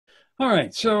All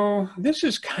right, so this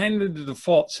is kind of the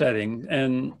default setting,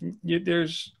 and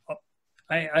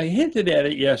I hinted at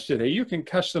it yesterday. You can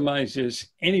customize this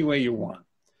any way you want.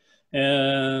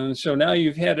 And so now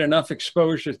you've had enough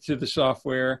exposure to the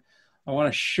software. I want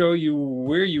to show you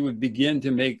where you would begin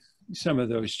to make some of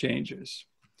those changes.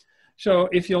 So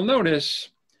if you'll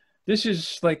notice, this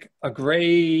is like a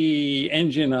gray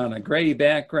engine on a gray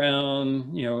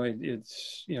background.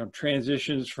 It's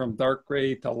transitions from dark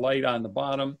gray to light on the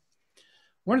bottom.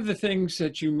 One of the things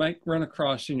that you might run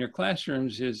across in your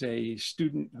classrooms is a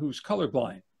student who's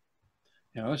colorblind.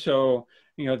 So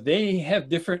they have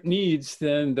different needs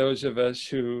than those of us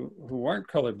who aren't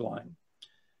colorblind.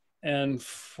 And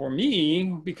for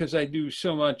me, because I do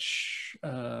so much,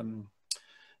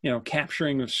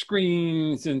 capturing of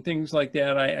screens and things like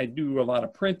that, I do a lot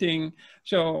of printing.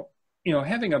 So,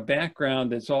 having a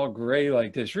background that's all gray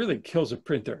like this really kills a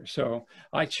printer. So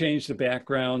I change the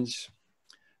backgrounds.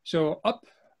 So up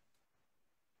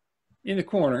in the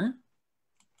corner,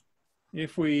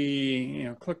 if we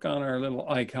click on our little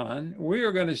icon, we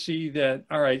are going to see that,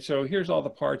 all right, so here's all the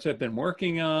parts I've been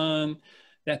working on,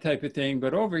 that type of thing.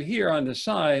 But over here on the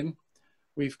side,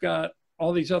 we've got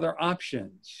all these other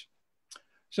options.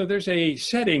 So there's a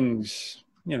settings,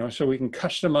 so we can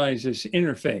customize this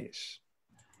interface.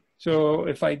 So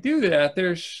if I do that,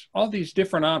 there's all these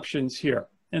different options here.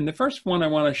 And the first one I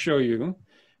want to show you,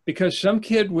 because some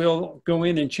kid will go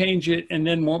in and change it and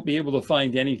then won't be able to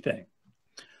find anything.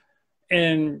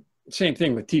 And same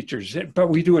thing with teachers, but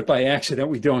we do it by accident.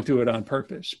 We don't do it on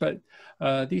purpose. But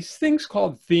these things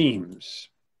called themes.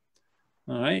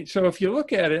 All right, so if you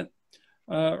look at it,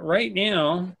 right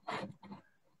now,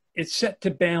 it's set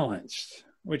to balanced,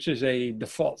 which is a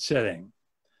default setting.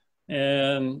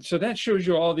 And so that shows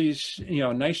you all these,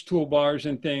 nice toolbars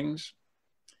and things.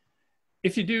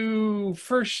 If you do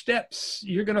first steps,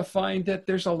 you're going to find that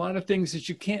there's a lot of things that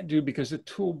you can't do because the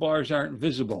toolbars aren't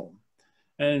visible.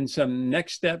 And some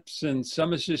next steps and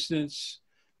some assistance.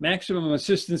 Maximum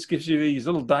assistance gives you these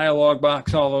little dialog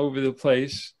box all over the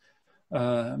place.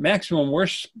 Maximum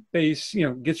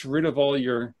workspace, gets rid of all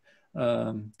your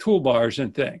toolbars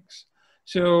and things.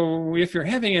 So if you're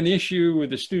having an issue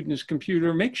with the student's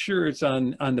computer, make sure it's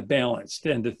on the balanced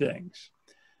end of things.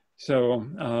 So,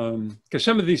 because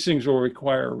some of these things will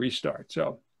require a restart.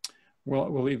 So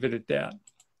we'll leave it at that.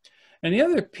 And the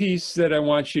other piece that I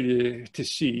want you to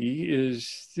see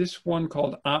is this one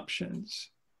called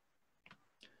options.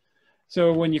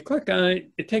 So when you click on it,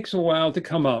 it takes a while to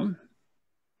come up.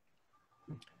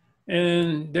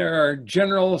 And there are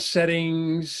general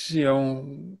settings,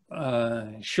 showing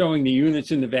the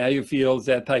units in the value fields,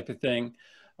 that type of thing.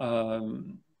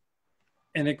 And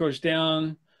it goes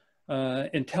down,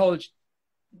 intelligent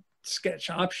sketch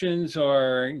options,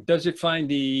 or does it find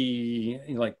the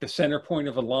center point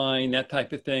of a line, that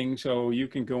type of thing. So you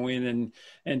can go in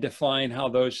and define how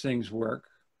those things work.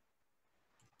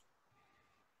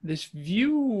 This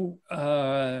view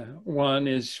one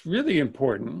is really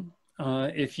important.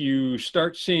 If you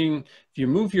start seeing, if you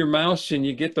move your mouse and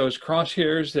you get those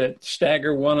crosshairs that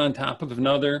stagger one on top of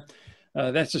another,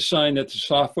 that's a sign that the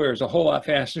software is a whole lot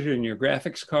faster than your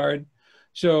graphics card.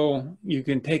 So you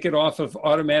can take it off of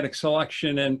automatic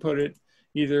selection and put it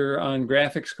either on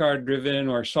graphics card driven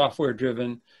or software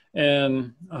driven,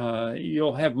 and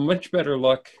you'll have much better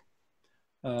luck.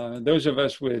 Those of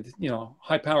us with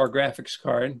high power graphics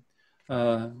card,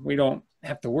 we don't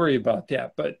have to worry about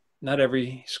that, but not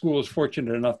every school is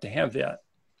fortunate enough to have that.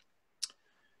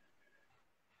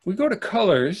 We go to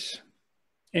colors,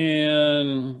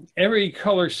 and every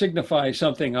color signifies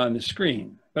something on the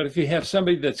screen. But if you have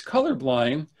somebody that's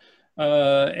colorblind,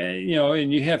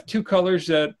 and you have two colors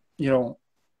that,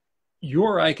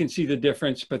 your eye can see the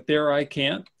difference, but their eye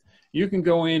can't, you can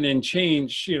go in and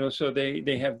change, so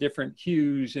they have different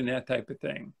hues and that type of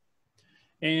thing.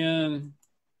 And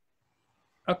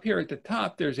up here at the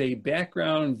top, there's a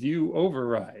background view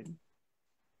override.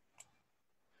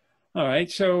 All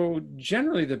right, so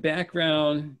generally the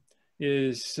background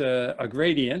is a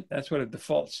gradient. That's what it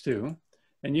defaults to.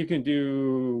 And you can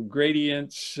do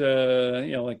gradients,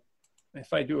 like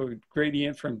if I do a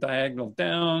gradient from diagonal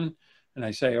down and I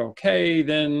say, okay,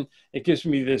 then it gives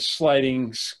me this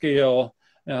sliding scale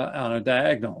on a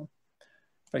diagonal.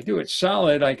 If I do it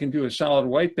solid, I can do a solid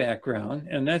white background,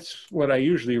 and that's what I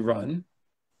usually run.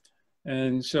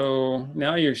 And so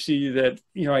now you see that,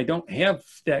 I don't have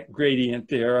that gradient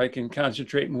there. I can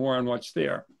concentrate more on what's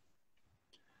there.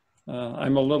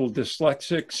 I'm a little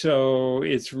dyslexic, so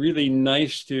it's really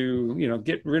nice to,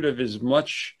 get rid of as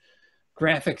much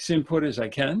graphics input as I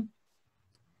can.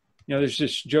 There's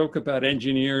this joke about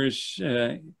engineers,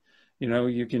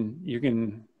 you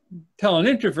can tell an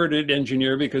introverted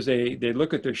engineer because they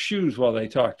look at their shoes while they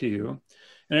talk to you.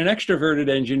 And an extroverted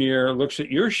engineer looks at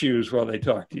your shoes while they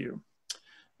talk to you.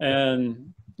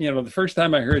 And, you know, the first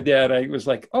time I heard that, I was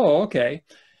like, oh, okay.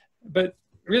 But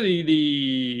really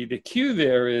the cue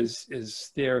there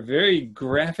is they're very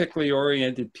graphically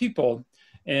oriented people,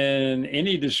 and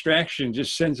any distraction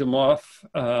just sends them off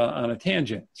on a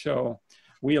tangent. So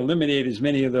we eliminate as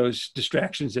many of those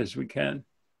distractions as we can.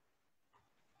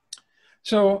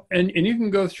 So, and you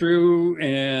can go through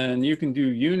and you can do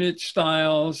unit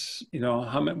styles, you know,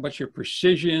 what's your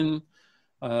precision,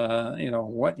 you know,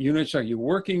 what units are you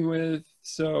working with?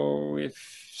 So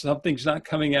if something's not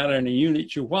coming out in a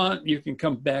unit you want, you can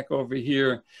come back over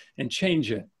here and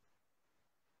change it.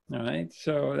 All right,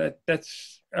 so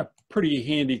that's a pretty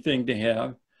handy thing to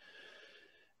have.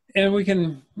 And we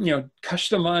can, you know,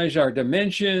 customize our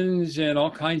dimensions and all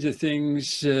kinds of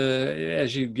things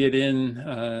as you get in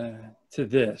to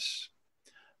this.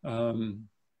 And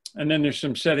then there's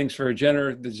some settings for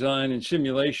generative design and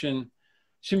simulation.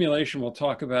 Simulation we'll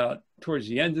talk about towards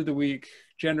the end of the week.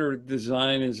 Generative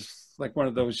design is like one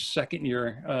of those second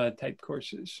year type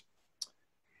courses.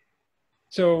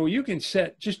 So you can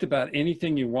set just about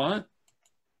anything you want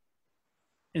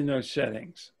in those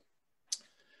settings.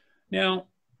 Now,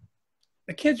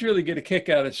 the kids really get a kick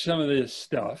out of some of this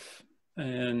stuff.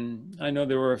 And I know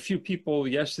there were a few people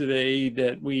yesterday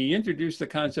that we introduced the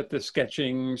concept of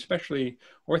sketching, especially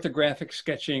orthographic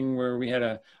sketching, where we had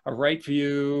a right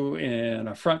view and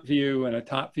a front view and a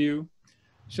top view.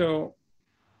 So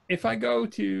if I go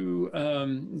to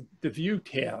the View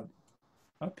tab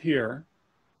up here,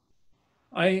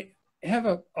 I have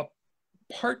a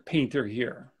part painter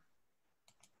here.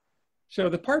 So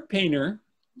the part painter,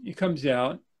 it comes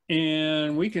out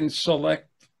and we can select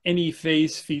any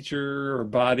face feature or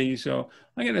body. So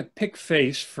I'm going to pick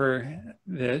face for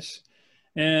this.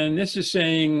 And this is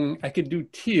saying I could do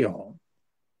teal.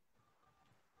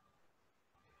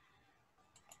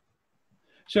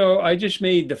 So I just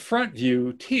made the front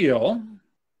view teal.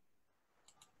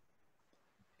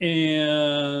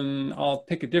 And I'll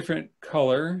pick a different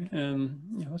color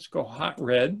and let's go hot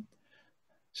red.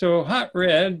 So hot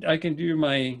red, I can do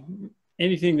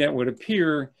anything that would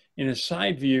appear in a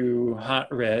side view hot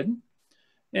red.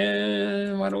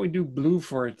 And why don't we do blue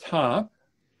for a top?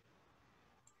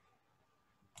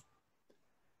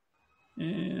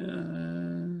 And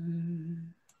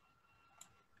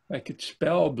if I could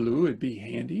spell blue, it'd be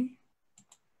handy.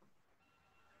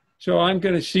 So I'm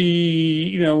going to see,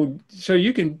 you know, so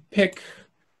you can pick,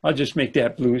 I'll just make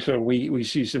that blue so we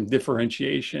see some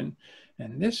differentiation.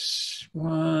 And this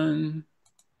one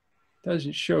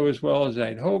doesn't show as well as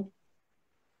I'd hope.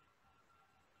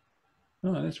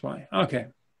 Oh, that's why. Okay.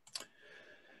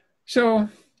 So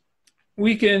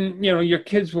we can, you know, your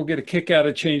kids will get a kick out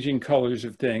of changing colors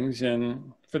of things.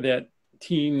 And for that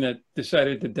team that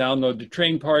decided to download the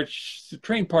train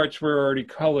parts were already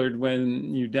colored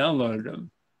when you downloaded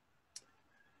them.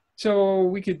 So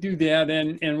we could do that,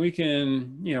 and we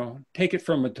can, you know, take it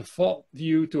from a default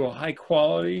view to a high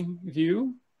quality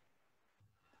view.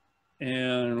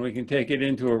 And we can take it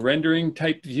into a rendering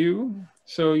type view.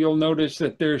 So you'll notice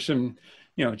that there's some,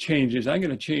 you know, changes. I'm going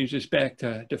to change this back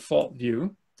to default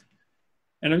view.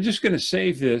 And I'm just going to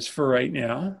save this for right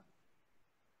now.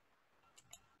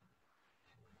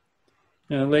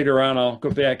 And later on, I'll go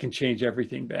back and change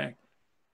everything back.